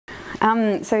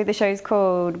So the show's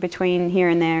called Between Here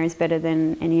and There is Better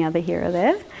Than Any Other Here or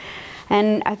There.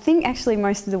 And I think actually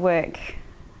most of the work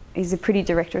is a pretty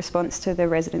direct response to the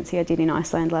residency I did in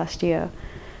Iceland last year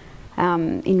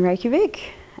in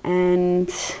Reykjavik.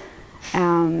 And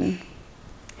I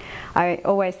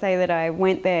always say that I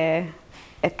went there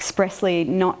expressly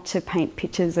not to paint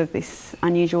pictures of this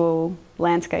unusual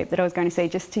landscape that I was going to see,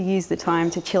 just to use the time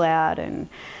to chill out and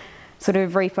sort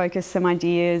of refocus some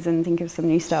ideas and think of some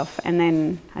new stuff. And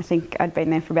then I think I'd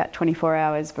been there for about 24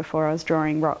 hours before I was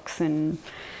drawing rocks and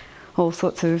all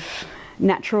sorts of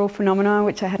natural phenomena,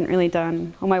 which I hadn't really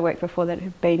done. All my work before that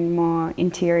had been more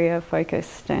interior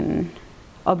focused and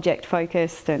object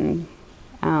focused, and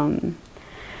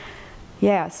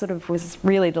yeah, sort of was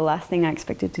really the last thing I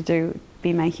expected to do,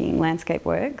 be making landscape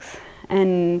works.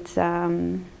 And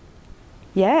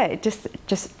yeah, it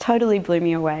just totally blew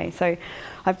me away. So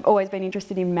I've always been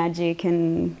interested in magic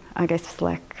and I guess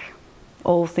like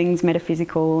all things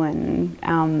metaphysical,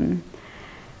 and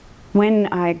when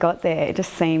I got there it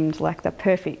just seemed like the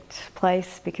perfect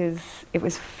place because it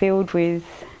was filled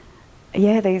with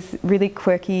these really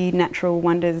quirky natural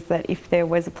wonders that if there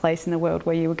was a place in the world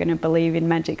where you were going to believe in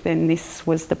magic, then this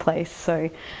was the place. So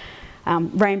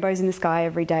rainbows in the sky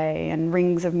every day, and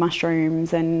rings of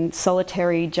mushrooms, and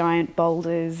solitary giant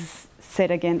boulders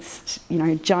set against, you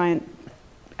know, giant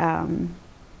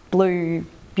blue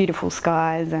beautiful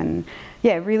skies, and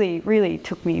yeah, really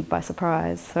took me by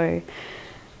surprise. So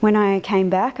when I came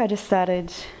back I just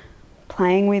started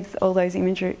playing with all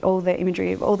the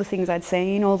imagery of all the things I'd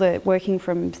seen, working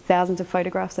from thousands of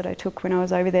photographs that I took when I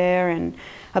was over there, and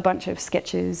a bunch of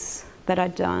sketches that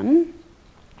I'd done.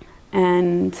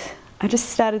 And I just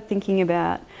started thinking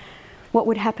about what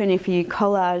would happen if you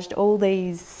collaged all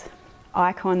these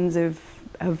icons of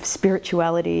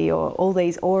spirituality, or all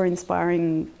these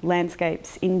awe-inspiring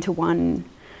landscapes into one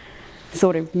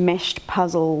sort of meshed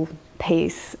puzzle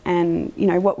piece, and you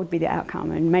know, what would be the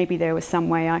outcome? And maybe there was some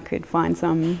way I could find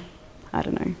some, I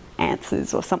don't know,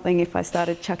 answers or something if I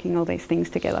started chucking all these things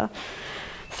together.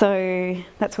 So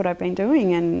that's what I've been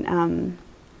doing, and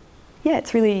yeah,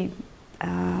 it's really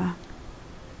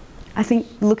I think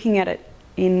looking at it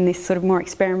in this sort of more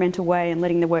experimental way and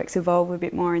letting the works evolve a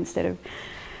bit more, instead of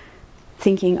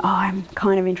thinking, oh, I'm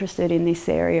kind of interested in this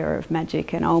area of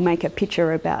magic and I'll make a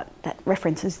picture about that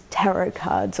references tarot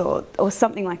cards or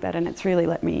something like that. And it's really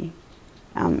let me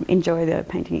enjoy the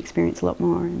painting experience a lot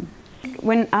more. And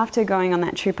after going on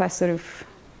that trip, I sort of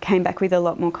came back with a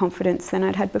lot more confidence than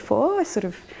I'd had before. I sort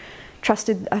of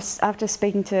trusted, after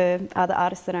speaking to other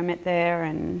artists that I met there,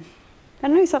 and I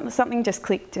don't know, something just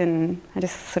clicked, and I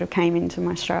just sort of came into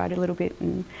my stride a little bit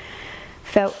and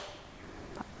felt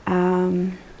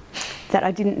that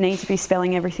I didn't need to be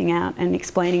spelling everything out and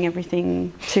explaining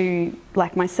everything to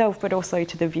like myself, but also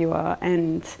to the viewer.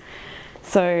 And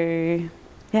so,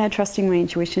 yeah, trusting my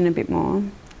intuition a bit more.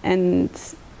 And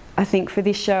I think for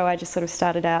this show, I just sort of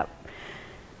started out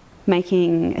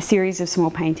making a series of small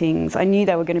paintings. I knew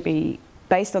they were going to be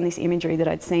based on this imagery that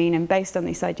I'd seen, and based on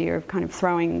this idea of kind of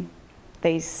throwing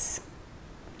these,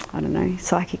 I don't know,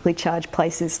 psychically charged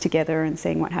places together and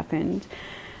seeing what happened.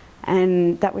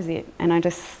 And that was it, and I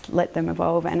just let them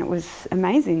evolve, and it was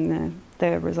amazing.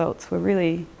 The results were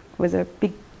really, was a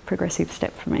big progressive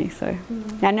step for me. So,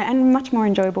 and a much more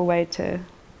enjoyable way to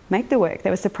make the work.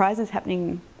 There were surprises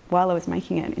happening while I was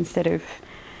making it, instead of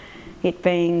it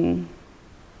being,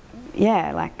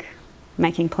 yeah, like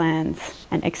making plans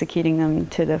and executing them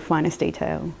to the finest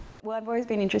detail. Well, I've always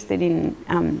been interested in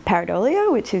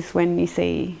pareidolia, which is when you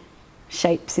see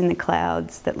shapes in the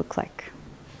clouds that look like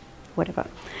whatever,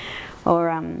 or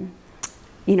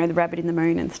you know, the rabbit in the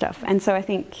moon and stuff. And so I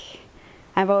think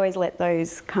I've always let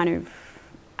those kind of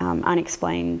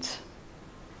unexplained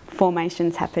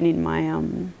formations happen in my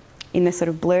in the sort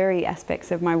of blurry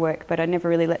aspects of my work, but I never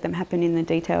really let them happen in the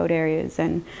detailed areas.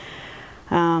 And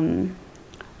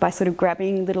by sort of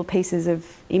grabbing little pieces of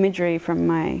imagery from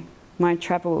my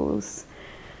travels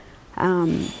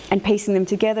and piecing them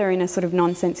together in a sort of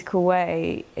nonsensical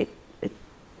way, it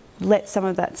let some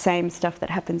of that same stuff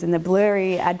that happens in the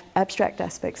blurry, abstract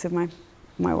aspects of my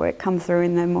work come through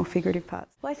in the more figurative parts.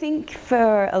 Well, I think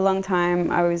for a long time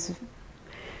I was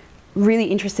really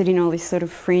interested in all this sort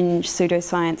of fringe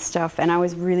pseudoscience stuff, and I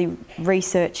was really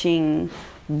researching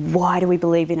why do we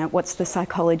believe in it, what's the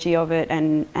psychology of it,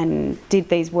 and did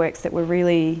these works that were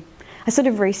really, I sort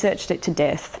of researched it to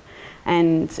death,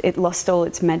 and it lost all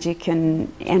its magic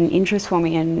and interest for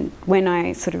me. And when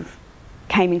I sort of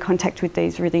came in contact with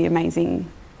these really amazing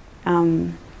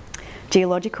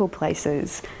geological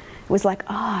places, it was like,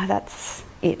 oh, that's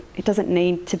it. It doesn't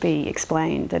need to be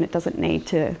explained, and it doesn't need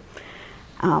to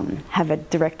have a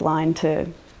direct line to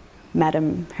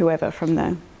Madam whoever from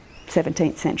the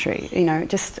 17th century. You know, it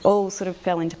just all sort of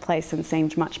fell into place and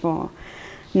seemed much more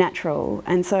natural.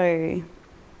 And so,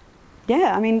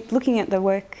 yeah, I mean, looking at the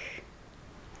work,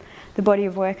 the body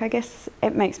of work, I guess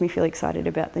it makes me feel excited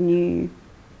about the new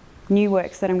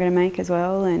works that I'm going to make as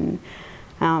well. And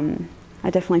I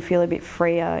definitely feel a bit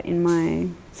freer in my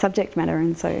subject matter,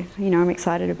 and so, you know, I'm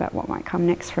excited about what might come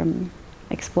next from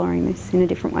exploring this in a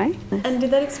different way. And did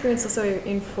that experience also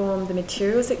inform the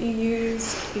materials that you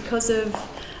use because of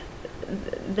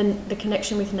the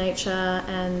connection with nature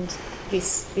and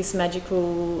this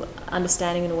magical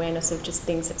understanding and awareness of just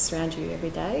things that surround you every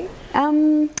day?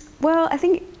 Well, I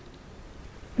think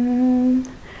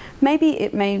maybe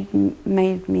it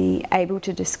made me able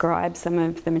to describe some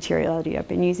of the materiality I've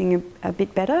been using a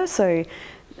bit better. So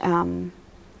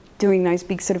doing those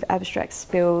big sort of abstract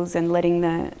spills and letting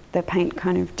the paint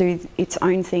kind of do its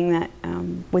own thing that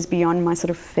was beyond my sort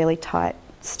of fairly tight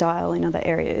style in other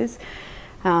areas.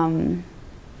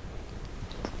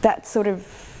 That sort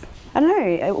of, I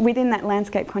don't know, within that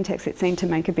landscape context it seemed to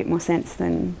make a bit more sense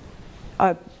than,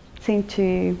 seemed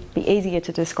to be easier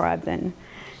to describe than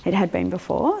it had been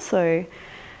before. So,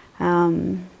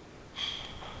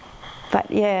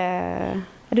 but yeah,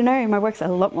 I don't know, my work's a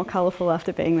lot more colourful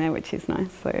after being there, which is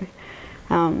nice. So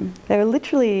there were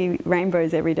literally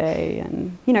rainbows every day,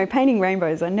 and, you know, painting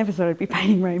rainbows, I never thought I'd be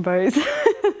painting rainbows.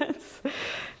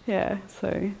 Yeah,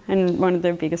 so, and one of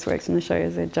the biggest works in the show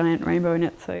is a giant rainbow in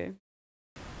it, so.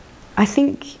 I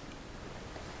think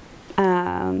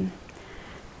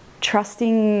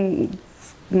trusting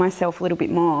myself a little bit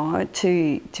more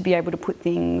to be able to put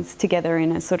things together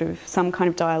in a sort of some kind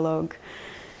of dialogue,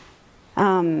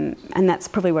 and that's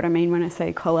probably what I mean when I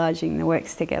say collaging the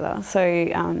works together.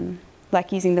 So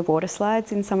like using the water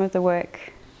slides in some of the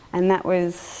work, and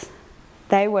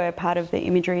they were part of the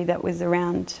imagery that was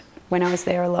around when I was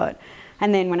there a lot.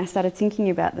 And then when I started thinking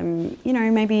about them, you know,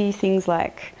 maybe things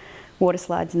like water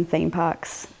slides and theme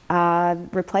parks are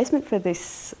replacement for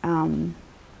this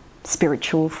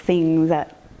spiritual thing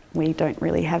that we don't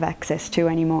really have access to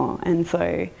anymore. And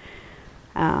so,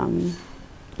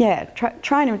 yeah,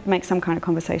 trying to make some kind of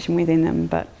conversation within them,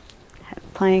 but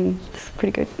playing is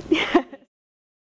pretty good.